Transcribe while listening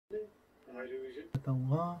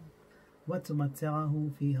وتمتعه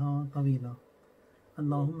فيها طويلا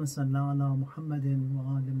اللهم صل على محمد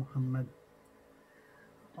وآل محمد.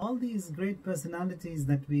 All these great personalities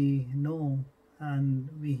that we know and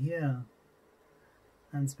we hear,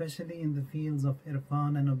 and especially in the fields of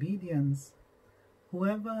irfan and obedience,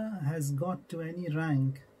 whoever has got to any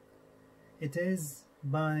rank, it is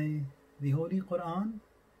by the Holy Quran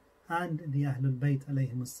and the Ahlul Bayt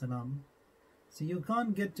alayhimus salam. So you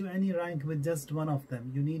can't get to any rank with just one of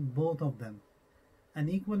them. You need both of them. And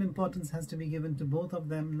equal importance has to be given to both of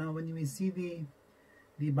them. Now when we see the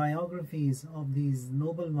biographies of these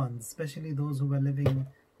noble ones, especially those who are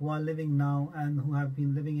living now and who have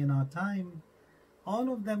been living in our time,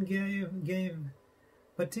 all of them gave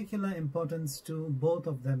particular importance to both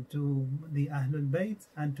of them, to the Ahlul Bayt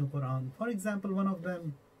and to Quran. For example, one of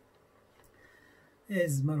them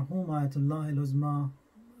is Marhum Ayatullah Udhma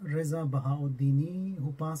Bahauddini,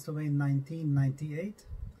 who passed away in 1998.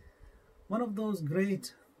 One of those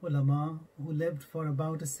great ulama who lived for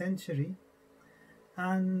about a century,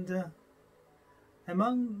 and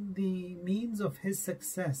among the means of his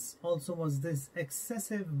success also was this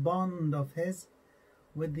excessive bond of his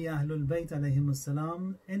with the Ahlul Bayt alayhimus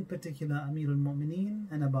salam, in particular Amirul Mu'mineen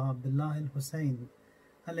and Abu Abdullah al-Hussein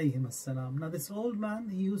alayhimus salam. Now this old man,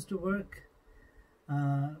 he used to work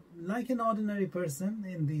like an ordinary person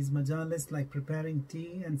in these majalis, like preparing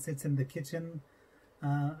tea, and sits in the kitchen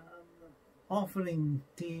offering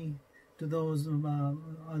tea to those of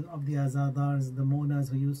the azadars, the mourners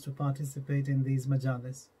who used to participate in these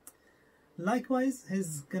majalis. Likewise,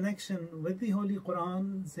 his connection with the Holy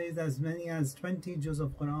Quran says as many as 20 juz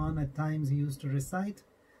of Quran at times he used to recite,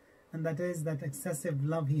 and that is that excessive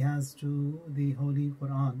love he has to the Holy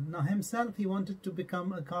Quran. Now himself, he wanted to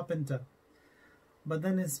become a carpenter, but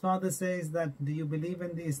then his father says that, do you believe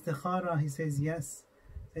in the istikhara? He says yes.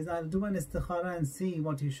 He says, I'll do an istikhara and see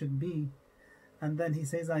what you should be. And then he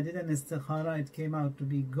says, I did an istikhara, it came out to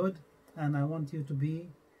be good, and I want you to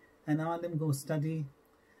be an alim, go study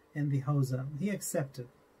in the Hawza. He accepted.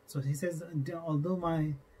 So he says, although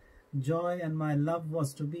my joy and my love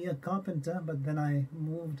was to be a carpenter, but then I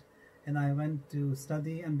moved and I went to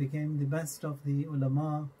study and became the best of the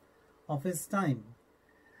ulama of his time.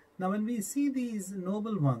 Now when we see these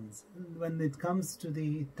noble ones, when it comes to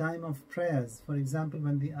the time of prayers, for example,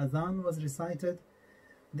 when the adhan was recited,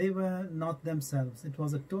 they were not themselves. It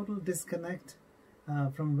was a total disconnect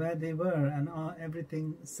from where they were and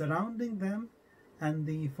everything surrounding them, and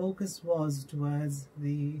the focus was towards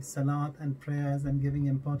the salat and prayers and giving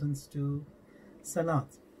importance to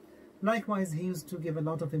salat. Likewise, he used to give a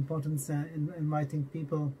lot of importance in inviting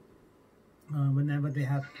people whenever they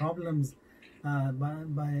had problems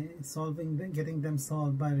by getting them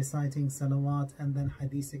solved by reciting salawat and then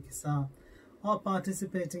hadith-i-kisa, or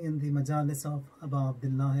participating in the majalis of Abu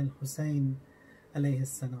Abdullah al-Hussein alayhi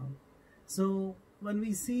salam. So when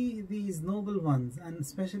we see these noble ones, and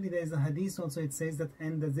especially there is a hadith also, it says that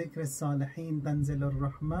in the zikr salihin tanzilur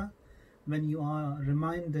rahma, when you are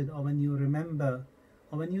reminded or when you remember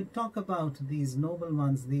or when you talk about these noble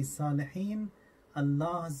ones, these salihin,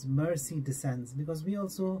 Allah's mercy descends, because we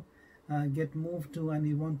also get moved to, and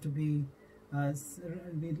we want to be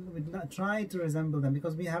we try to resemble them,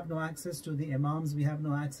 because we have no access to the imams, we have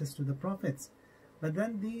no access to the prophets. But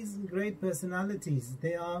then these great personalities,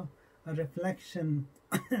 they are a reflection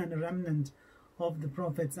and a remnant of the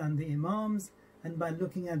prophets and the imams, and by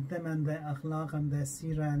looking at them and their akhlaq and their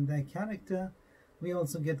seerah and their character, we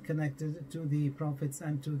also get connected to the prophets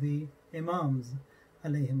and to the imams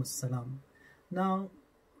alayhimus salam. Now,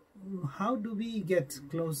 how do we get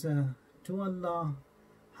closer to Allah?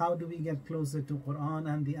 How do we get closer to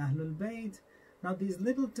Quran and the Ahlul Bayt? Now these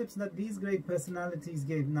little tips that these great personalities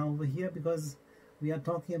gave. Now over here, because we are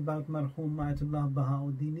talking about Marhum Ayatullah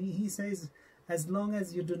Bahauddini, he says, as long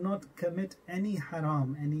as you do not commit any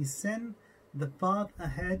haram, any sin, the path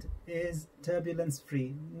ahead is turbulence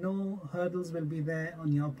free. No hurdles will be there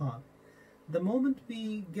on your path. The moment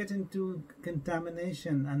we get into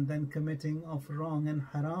contamination and then committing of wrong and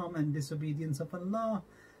haram and disobedience of Allah,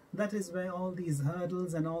 that is where all these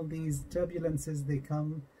hurdles and all these turbulences, they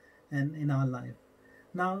come in our life.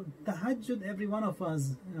 Now, tahajjud, every one of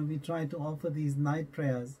us, we try to offer these night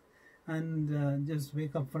prayers and just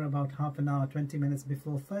wake up for about half an hour, 20 minutes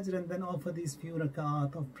before Fajr, and then offer these few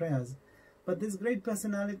rak'at of prayers. But this great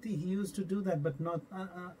personality, he used to do that, but not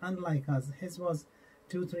unlike us. His was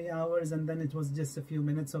 2-3 hours, and then it was just a few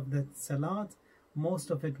minutes of the salat. Most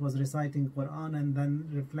of it was reciting Quran and then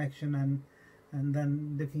reflection and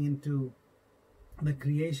then looking into the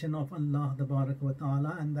creation of Allah wa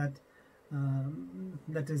ta'ala, and that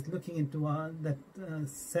that is looking into that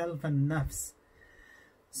self and nafs.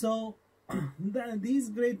 So these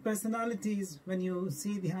great personalities, when you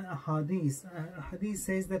see the hadith, hadith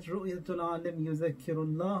says that ru'yatul alim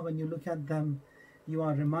yuzakkirullah, when you look at them, you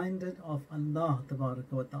are reminded of Allah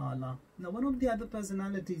tabaraka wa ta'ala. Now, one of the other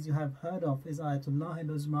personalities you have heard of is Ayatullah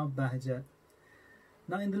Udhma Bahjat.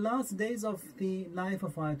 Now, in the last days of the life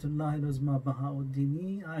of Ayatullah Udhma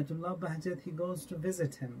Bahauddini, Ayatullah Bahjat, he goes to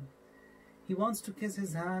visit him. He wants to kiss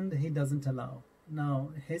his hand, he doesn't allow. Now,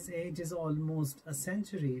 his age is almost a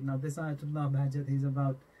century. Now, this Ayatullah Bahjat, he's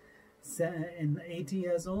about 80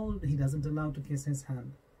 years old, he doesn't allow to kiss his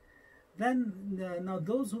hand. Then, now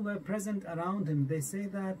those who were present around him, they say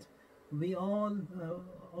that we all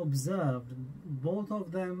observed, both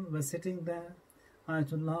of them were sitting there.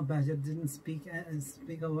 Ayatullah Bahjat didn't speak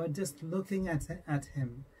a word, just looking at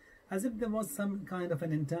him, as if there was some kind of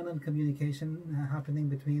an internal communication happening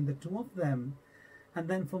between the two of them. And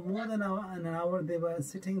then for more than an hour they were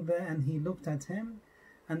sitting there, and he looked at him,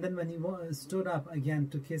 and then when he stood up again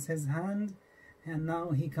to kiss his hand, and now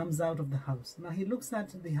he comes out of the house. Now he looks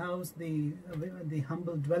at the house, the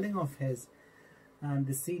humble dwelling of his, and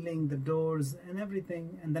the ceiling, the doors and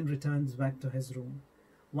everything, and then returns back to his room.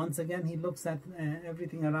 Once again he looks at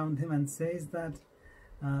everything around him and says that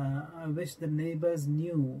I wish the neighbors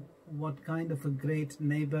knew what kind of a great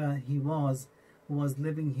neighbor he was who was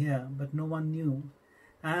living here, but no one knew.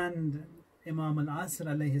 And Imam al-Asr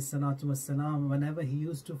alayhi salatu wassalam, whenever he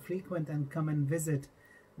used to frequent and come and visit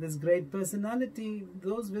this great personality,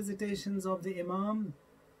 those visitations of the Imam,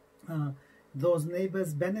 those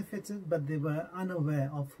neighbors benefited, but they were unaware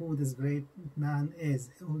of who this great man is,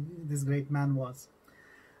 who this great man was.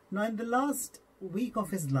 Now, in the last week of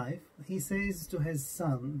his life, he says to his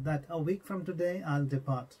son that a week from today I'll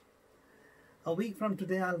depart. A week from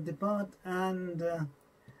today I'll depart, and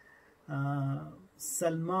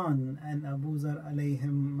Salman and Abu Zar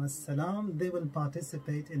alayhim as-salam, they will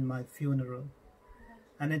participate in my funeral.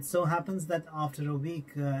 And it so happens that after a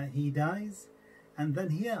week he dies, and then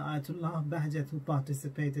here Ayatullah Bahjat, who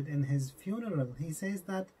participated in his funeral, he says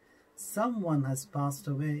that someone has passed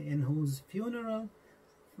away in whose funeral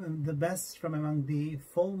the best from among the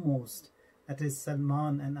foremost, that is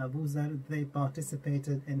Salman and Abu Zar, they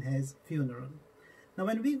participated in his funeral. Now,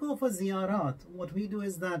 when we go for ziyarat, what we do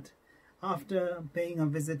is that after paying a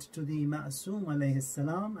visit to the Ma'soom alayhi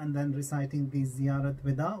salam and then reciting the ziyarat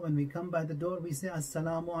wida, when we come by the door we say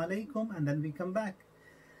Assalamu alaikum, and then we come back.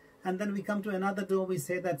 And then we come to another door, we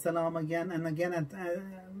say that salam again, and again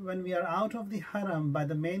when we are out of the haram by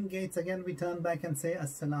the main gates, again we turn back and say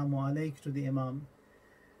Assalamu alaik to the Imam.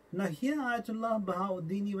 Now here Ayatullah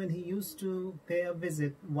Bahauddini, when he used to pay a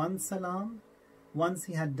visit, one salam, once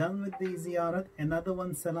he had done with the ziyarat, another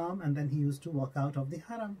one salam, and then he used to walk out of the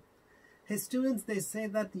haram. His students, they say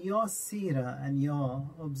that your seerah and your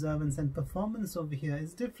observance and performance over here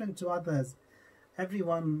is different to others.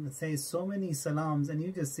 Everyone says so many salams, and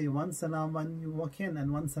you just say one salam when you walk in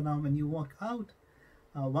and one salam when you walk out.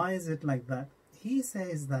 Why is it like that? He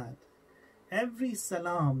says that every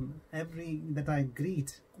salam, that I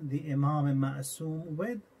greet the Imam and Ma'soom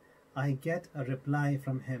with, I get a reply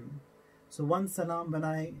from him. So one salam when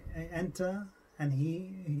I enter and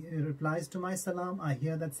he replies to my salam, I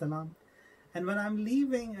hear that salam. And when I'm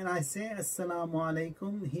leaving and I say Assalamu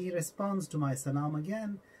alaikum, he responds to my salam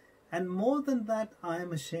again. And more than that, I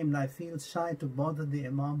am ashamed. I feel shy to bother the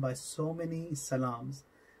Imam by so many salams.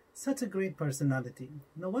 Such a great personality.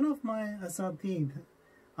 Now, one of my asatid,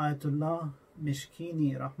 Ayatullah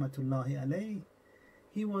Mishkini rahmatullahi alayh,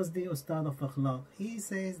 he was the Ustad of Akhlaq. He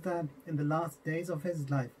says that in the last days of his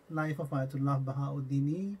life of Ayatullah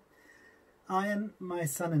Bahauddini, I and my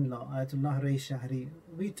son-in-law, Ayatullah Ray Shahri,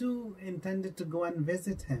 we too intended to go and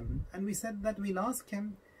visit him. And we said that we'll ask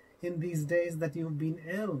him, in these days that you've been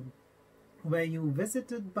ill, were you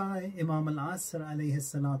visited by Imam al-Asr alayhi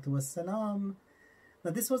salatu wassalam?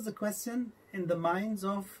 Now this was the question in the minds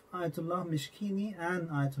of Ayatullah Mishkini and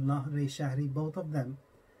Ayatullah Ray Shahri, both of them.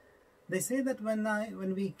 They say that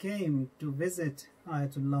when we came to visit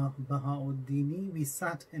Ayatullah Bahauddini, we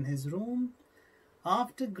sat in his room.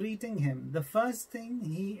 After greeting him, the first thing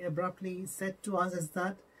he abruptly said to us is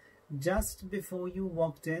that just before you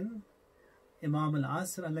walked in, Imam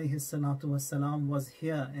al-Asr alayhi salatu wassalam was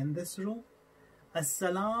here in this room.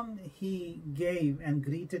 As-salam he gave and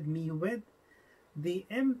greeted me with, the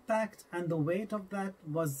impact and the weight of that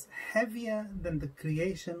was heavier than the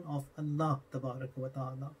creation of Allah tabaraka wa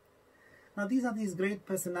ta'ala. Now these are these great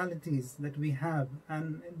personalities that we have,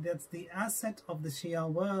 and that's the asset of the Shia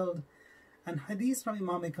world. And hadith from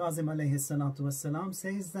Imam Kazim alayhi salatu wassalam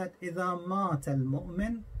says that إِذَا مَاتَ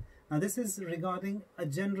الْمُؤْمِنُ, Now this is regarding a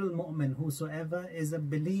general mu'min, whosoever is a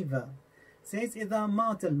believer. Says, إِذَا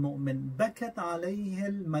مَاتَ الْمُؤْمِنُ بَكَتْ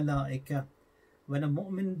عَلَيْهِ الْمَلَائِكَةُ. When a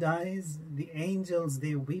mu'min dies, the angels,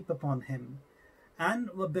 they weep upon him.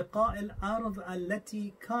 And وَبِقَاءِ الْأَرْضِ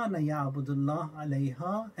الَّتِي كَانَ يَعْبُدُ اللَّهَ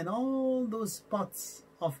عَلَيْهَا. And all those spots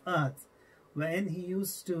of earth wherein he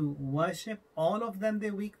used to worship, all of them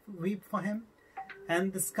they weep for him.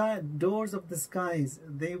 And the sky, doors of the skies,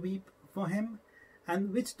 they weep for him.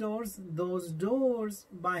 And which doors? Those doors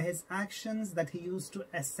by his actions that he used to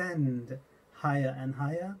ascend higher and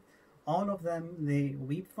higher. All of them, they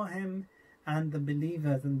weep for him. And the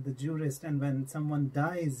believers and the jurists, and when someone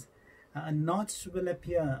dies, a notch will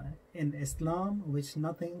appear in Islam which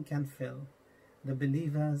nothing can fill. The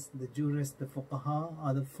believers, the jurists, the fuqaha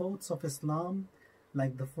are the forts of Islam,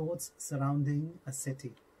 like the forts surrounding a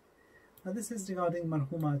city. Now this is regarding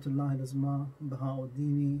Marhuma Ayatullah Udhma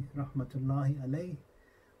Bahauddini Rahmatullahi alayh.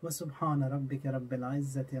 Wa subhana rabbika rabbil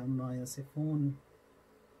izzati amma yasifun.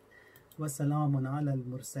 Wa salamun ala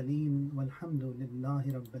al-mursaleen.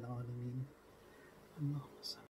 Walhamdulillahi rabbil alameen. Allahumma